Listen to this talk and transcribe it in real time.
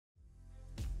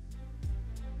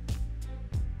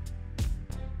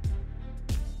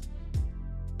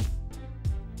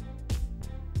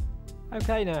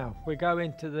Okay, now we go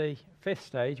into the fifth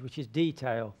stage, which is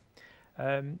detail.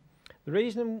 The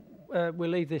reason we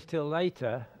leave this till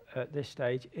later at this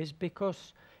stage is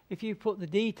because if you put the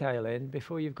detail in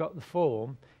before you've got the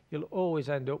form, you'll always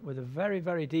end up with a very,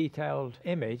 very detailed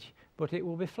image, but it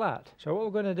will be flat. So what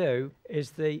we're going to do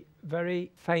is the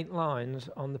very faint lines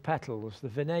on the petals, the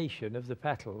venation of the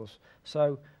petals.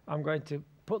 So I'm going to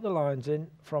put the lines in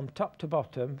from top to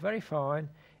bottom, very fine,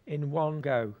 in one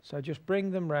go. So just bring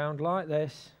them round like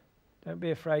this. Don't be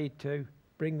afraid to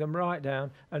bring them right down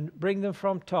and bring them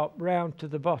from top round to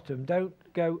the bottom. Don't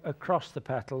go across the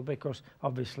petal because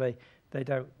obviously they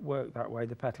don't work that way.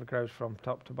 The petal grows from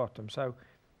top to bottom. So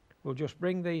we'll just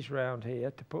bring these round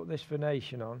here to put this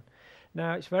venation on.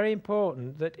 Now it's very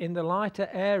important that in the lighter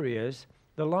areas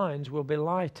the lines will be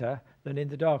lighter than in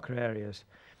the darker areas.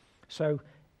 So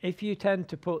if you tend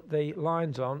to put the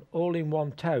lines on all in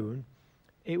one tone,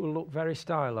 it will look very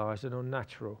stylized and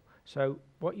unnatural. So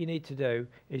what you need to do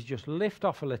is just lift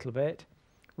off a little bit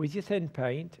with your thin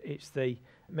paint. It's the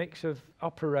mix of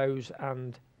Opera Rose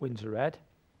and Windsor Red.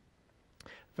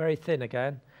 Very thin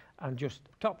again, and just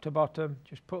top to bottom,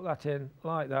 just put that in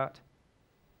like that.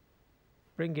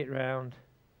 Bring it round,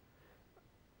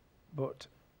 but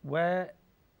where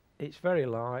it's very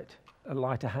light, a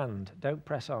lighter hand, don't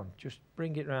press on, just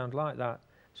bring it round like that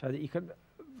so that you can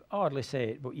hardly see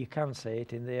it, but you can see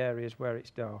it in the areas where it's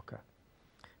darker.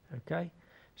 Okay,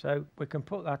 so we can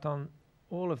put that on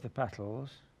all of the petals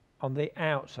on the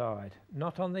outside,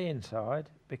 not on the inside,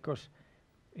 because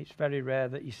it's very rare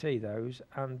that you see those,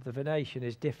 and the venation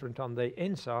is different on the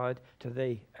inside to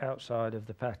the outside of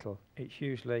the petal. It's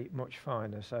usually much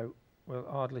finer, so we'll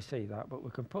hardly see that, but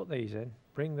we can put these in,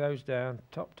 bring those down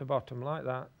top to bottom like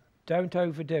that. Don't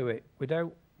overdo it. We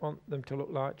don't want them to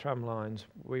look like tram lines.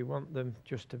 We want them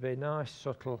just to be nice,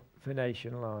 subtle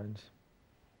venation lines.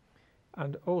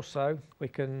 And also we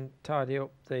can tidy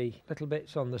up the little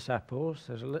bits on the sepals.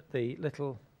 There's the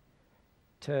little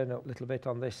turn up little bit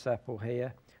on this sepal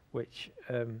here, which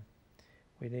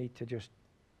we need to just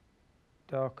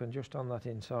darken just on that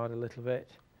inside a little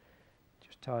bit.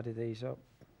 Just tidy these up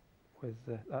with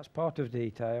that's part of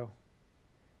detail,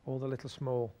 all the little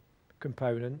small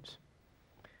components.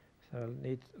 So I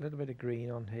need a little bit of green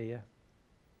on here.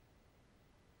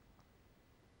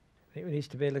 I think it needs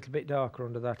to be a little bit darker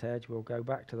under that edge. We'll go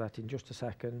back to that in just a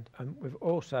second. And we've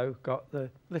also got the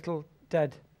little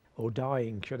dead, or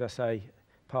dying should I say,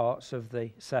 parts of the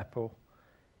sepal.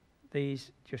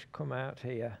 These just come out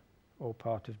here, all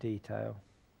part of detail.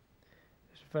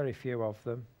 There's very few of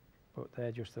them, but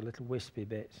they're just the little wispy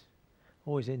bits.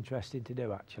 Always interesting to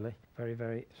do actually, very,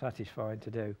 very satisfying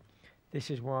to do. This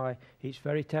is why it's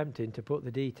very tempting to put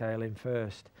the detail in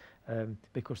first,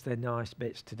 because they're nice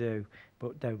bits to do,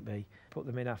 but don't be. Put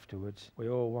them in afterwards. We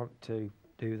all want to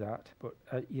do that, but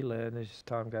you learn as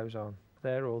time goes on.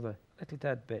 They're all the little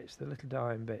dead bits, the little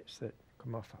dying bits that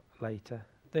come off later.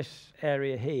 This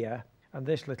area here and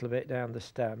this little bit down the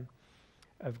stem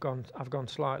I've gone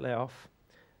slightly off,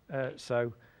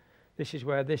 so this is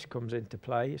where this comes into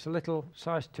play. It's a little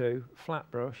size 2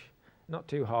 flat brush, not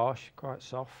too harsh, quite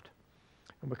soft.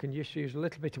 And we can just use a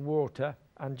little bit of water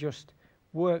and just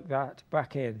work that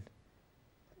back in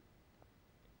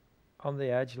on the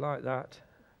edge like that.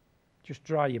 Just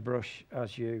dry your brush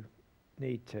as you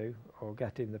need to, or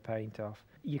get in the paint off.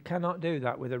 You cannot do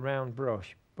that with a round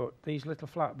brush, but these little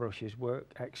flat brushes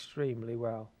work extremely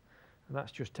well. And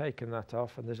that's just taken that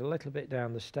off, and there's a little bit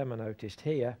down the stem I noticed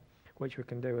here, which we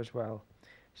can do as well.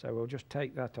 So we'll just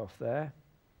take that off there.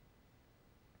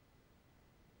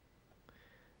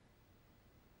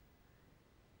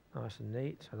 Nice and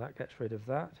neat, so that gets rid of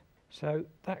that. So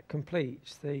that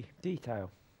completes the detail.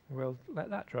 We'll let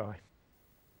that dry.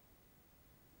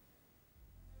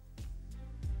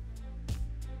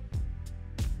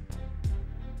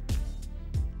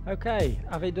 Okay,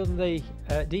 having done the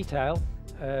detail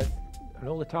and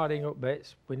all the tidying up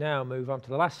bits, we now move on to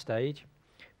the last stage,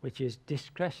 which is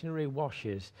discretionary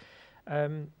washes.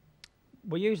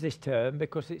 We use this term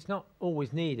because it's not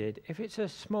always needed. If it's a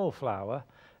small flower,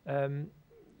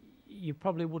 you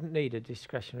probably wouldn't need a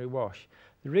discretionary wash.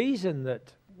 The reason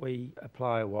that we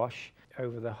apply a wash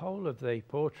over the whole of the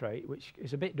portrait, which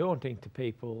is a bit daunting to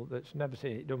people that's never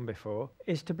seen it done before,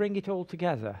 is to bring it all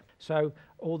together. So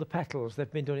all the petals, they've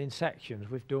been done in sections.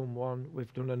 We've done one,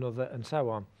 we've done another, and so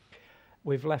on.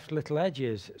 We've left little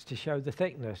edges to show the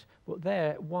thickness, but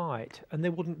they're white, and they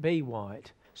wouldn't be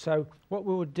white. So what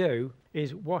we would do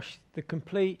is wash the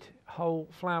complete whole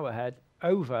flower head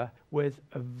over with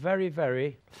a very,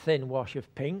 very thin wash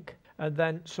of pink, and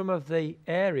then some of the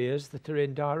areas that are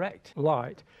in direct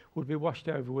light would be washed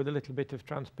over with a little bit of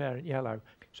transparent yellow.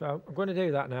 So I'm going to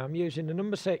do that now. I'm using the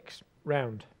number 6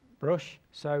 round brush,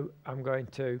 so I'm going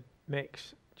to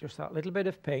mix just that little bit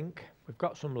of pink. We've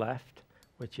got some left,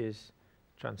 which is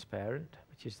transparent,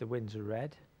 which is the Windsor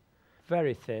red.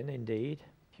 Very thin indeed.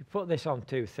 If you put this on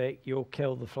too thick, you'll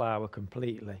kill the flower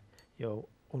completely. You'll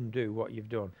undo what you've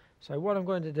done. So what I'm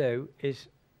going to do is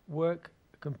work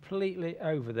completely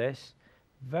over this,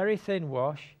 very thin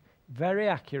wash, very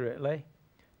accurately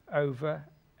over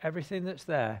everything that's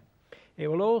there. It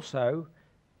will also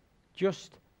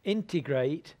just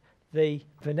integrate the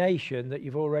venation that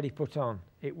you've already put on.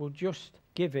 It will just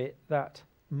give it that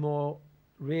more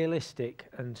realistic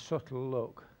and subtle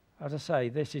look. As I say,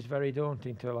 this is very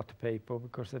daunting to a lot of people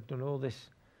because they've done all this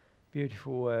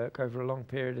beautiful work over a long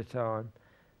period of time,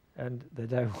 and they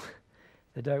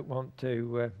don't want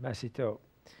to mess it up.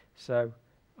 So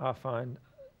I find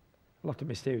a lot of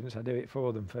my students, I do it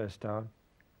for them first time.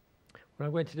 What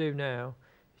I'm going to do now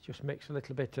is just mix a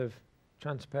little bit of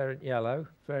transparent yellow,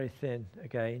 very thin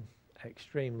again,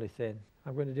 extremely thin.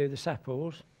 I'm going to do the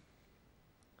sepals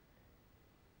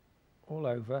all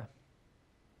over,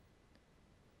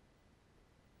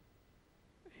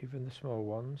 even the small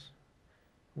ones.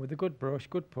 With a good brush,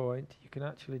 good point, you can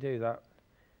actually do that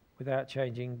without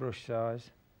changing brush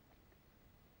size.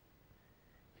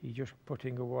 You're just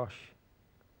putting a wash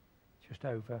just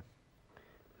over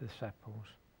the sepals.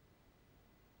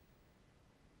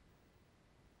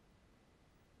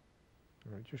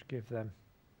 And just give them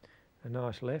a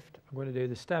nice lift. I'm going to do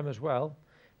the stem as well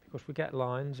because we get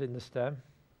lines in the stem.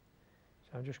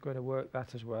 So I'm just going to work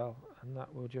that as well, and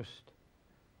that will just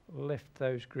lift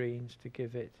those greens to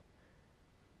give it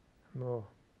a more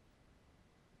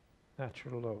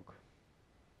natural look.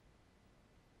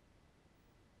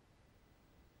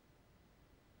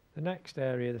 The next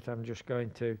area that I'm just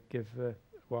going to give a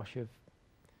wash of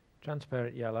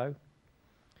transparent yellow,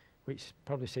 which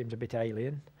probably seems a bit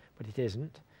alien, but it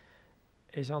isn't,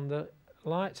 is on the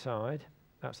light side.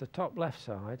 That's the top left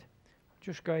side. I'm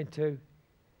just going to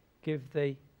give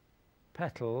the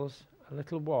petals a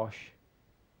little wash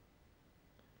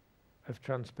of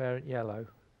transparent yellow,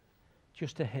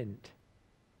 just a hint.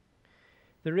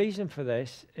 The reason for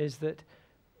this is that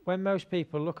when most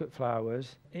people look at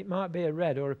flowers, it might be a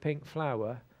red or a pink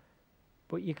flower,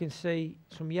 but you can see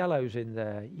some yellows in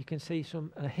there. You can see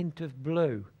a hint of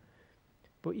blue,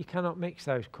 but you cannot mix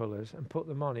those colours and put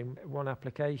them on in one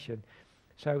application.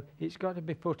 So it's got to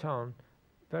be put on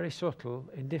very subtle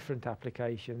in different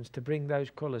applications to bring those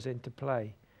colours into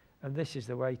play, and this is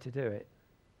the way to do it.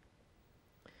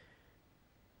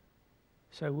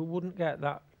 So we wouldn't get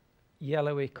that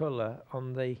yellowy colour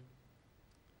on the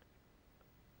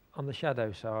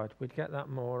shadow side. We'd get that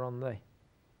more on the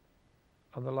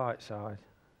light side,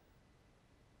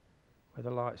 where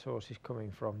the light source is coming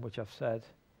from, which I've said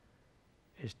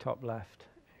is top left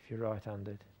if you're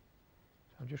right-handed.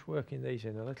 So I'm just working these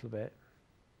in a little bit.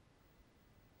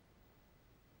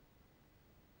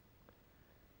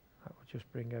 That will just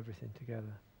bring everything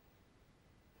together.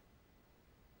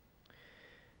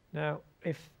 Now,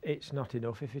 if it's not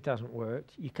enough, if it hasn't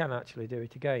worked, you can actually do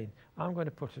it again. I'm going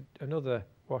to put another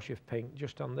wash of pink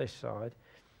just on this side.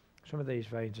 Some of these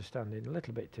veins are standing a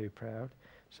little bit too proud,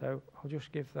 so I'll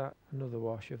just give that another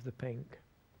wash of the pink.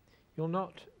 You'll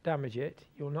not damage it,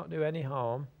 you'll not do any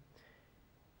harm,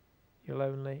 you'll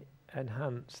only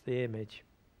enhance the image.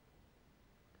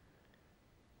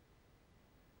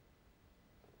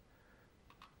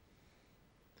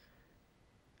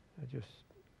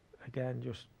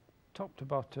 Just top to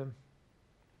bottom.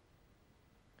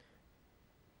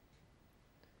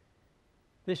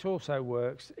 This also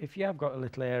works if you have got a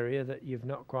little area that you've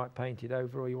not quite painted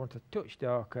over, or you want a touch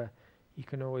darker, you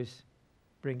can always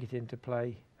bring it into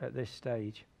play at this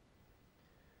stage.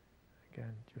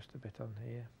 Again, just a bit on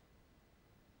here.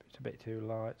 It's a bit too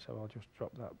light, so I'll just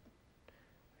drop that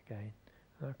again.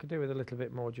 And I could do with a little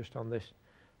bit more just on this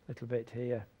little bit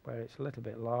here, where it's a little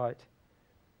bit light.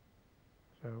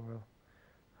 So we'll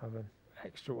have an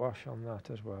extra wash on that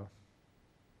as well.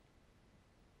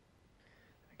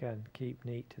 Again, keep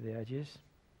neat to the edges.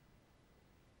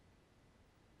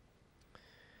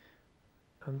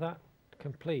 And that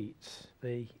completes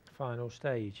the final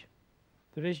stage.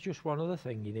 There is just one other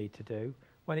thing you need to do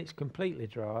when it's completely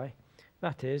dry,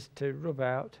 that is to rub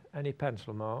out any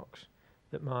pencil marks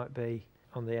that might be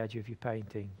on the edge of your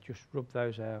painting. Just rub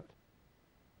those out.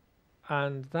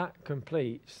 And that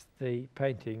completes the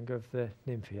painting of the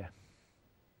Nymphea.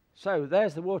 So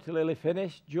there's the water lily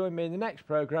finished. Join me in the next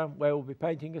programme where we'll be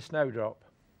painting a snowdrop.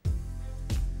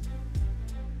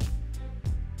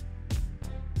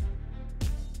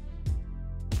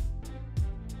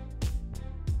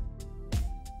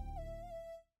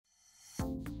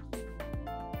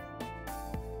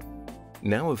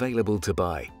 now available to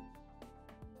buy.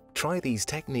 Try these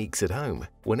techniques at home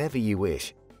whenever you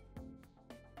wish.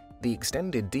 The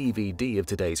extended DVD of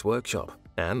today's workshop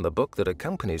and the book that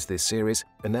accompanies this series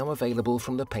are now available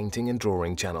from the Painting and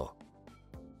Drawing channel.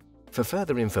 For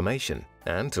further information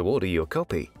and to order your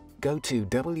copy, go to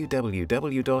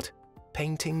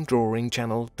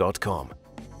www.paintingdrawingchannel.com.